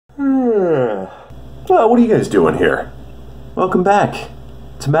What are you guys doing here? Welcome back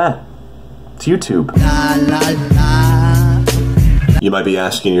to Matt. It's YouTube. You might be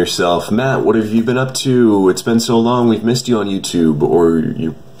asking yourself, Matt, what have you been up to? It's been so long, we've missed you on YouTube. Or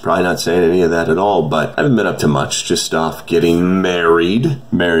you're probably not saying any of that at all, but I haven't been up to much. Just off getting married.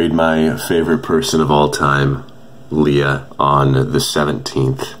 Married my favorite person of all time, Leah, on the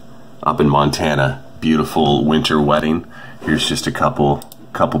 17th up in Montana. Beautiful winter wedding. Here's just a couple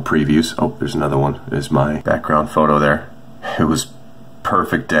previews. Oh, there's another one. There's my background photo there. It was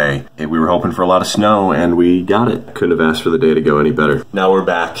perfect day. We were hoping for a lot of snow and we got it. Couldn't have asked for the day to go any better. Now we're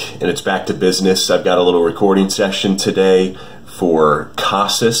back and it's back to business. I've got a little recording session today for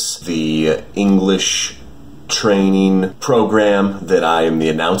CASAS, the English training program that I am the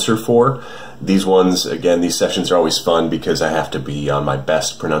announcer for. These ones, again, these sessions are always fun because I have to be on my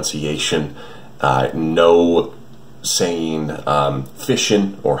best pronunciation. No saying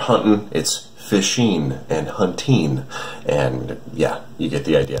fishing or hunting. It's fishing and hunting. And yeah, you get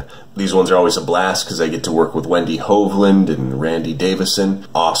the idea. These ones are always a blast because I get to work with Wendy Hovland and Randy Davison.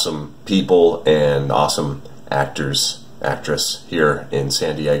 Awesome people and awesome actors, actress here in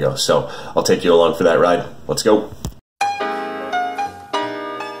San Diego. So I'll take you along for that ride. Let's go.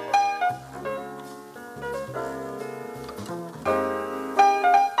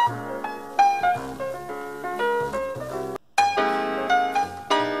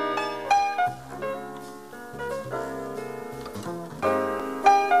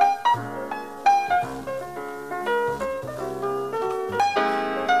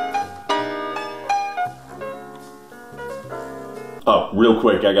 Oh, real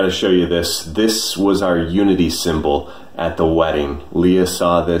quick, I gotta show you this. This was our unity symbol at the wedding. Leah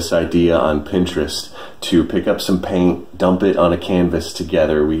saw this idea on Pinterest to pick up some paint, dump it on a canvas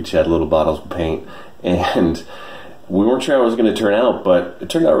together. We each had little bottles of paint, and we weren't sure how it was gonna turn out, but it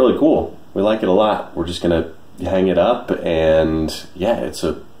turned out really cool. We like it a lot. We're just gonna hang it up, and yeah, it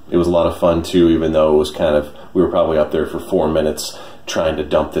was a lot of fun too, even though it was we were probably up there for 4 minutes trying to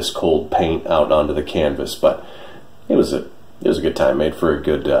dump this cold paint out onto the canvas, but it was a good time, made for a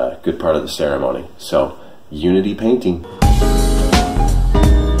good part of the ceremony. So, unity painting.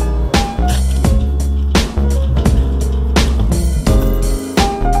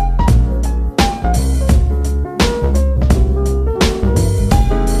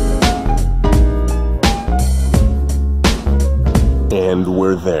 And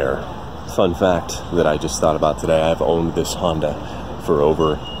we're there. Fun fact that I just thought about today, I've owned this Honda for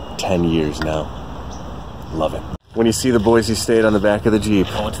over 10 years now. Love it. When you see the Boise State on the back of the Jeep,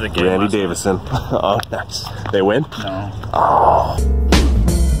 I went to the game Randy Davison. Oh, nice. They win? No. Oh.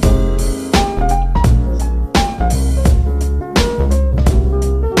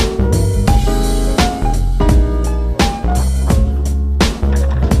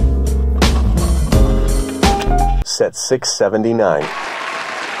 Set 679.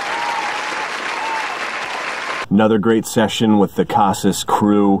 Another great session with the CASAS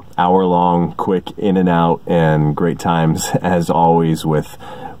crew, hour-long, quick in and out, and great times as always with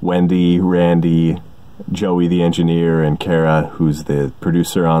Wendy, Randy, Joey the engineer, and Kara, who's the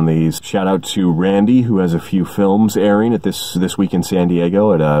producer on these. Shout out to Randy, who has a few films airing at this week in San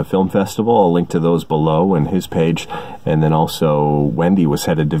Diego at a film festival. I'll link to those below and his page. And then also Wendy was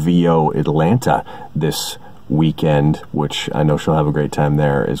headed to VO Atlanta this weekend, which I know she'll have a great time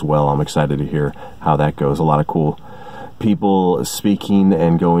there as well. I'm excited to hear how that goes. A lot of cool people speaking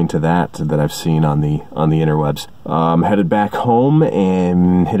and going to that I've seen on the interwebs. Headed back home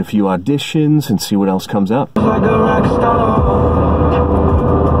and hit a few auditions and see what else comes up. Like a rock star.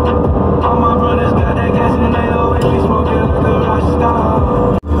 All my brothers got that gas and they always be smoking like a rock star.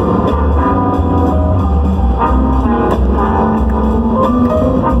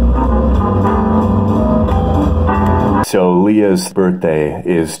 So Leah's birthday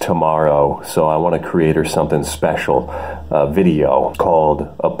is tomorrow, so I want to create her something special, a video called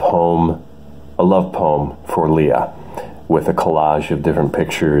a love poem for Leah, with a collage of different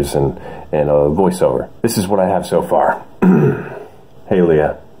pictures and a voiceover. This is what I have so far. Hey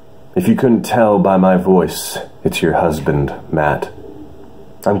Leah, if you couldn't tell by my voice, it's your husband, Matt.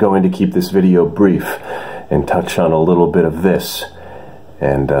 I'm going to keep this video brief and touch on a little bit of this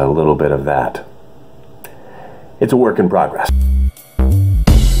and a little bit of that. It's a work in progress.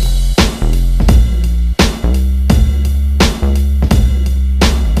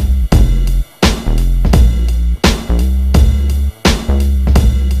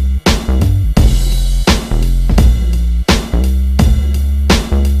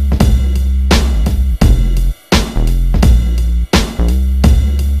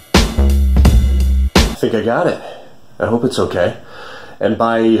 I think I got it. I hope it's okay. And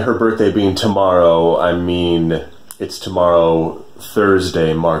by her birthday being tomorrow, I mean it's tomorrow,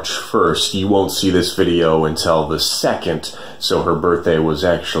 Thursday, March 1st. You won't see this video until the 2nd, so her birthday was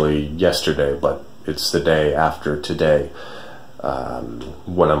actually yesterday, but it's the day after today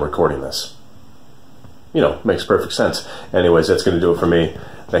when I'm recording this. You know, makes perfect sense. Anyways, that's going to do it for me.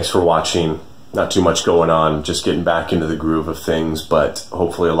 Thanks for watching. Not too much going on, just getting back into the groove of things, but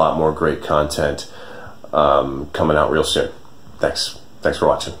hopefully a lot more great content coming out real soon. Thanks for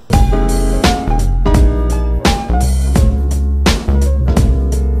watching.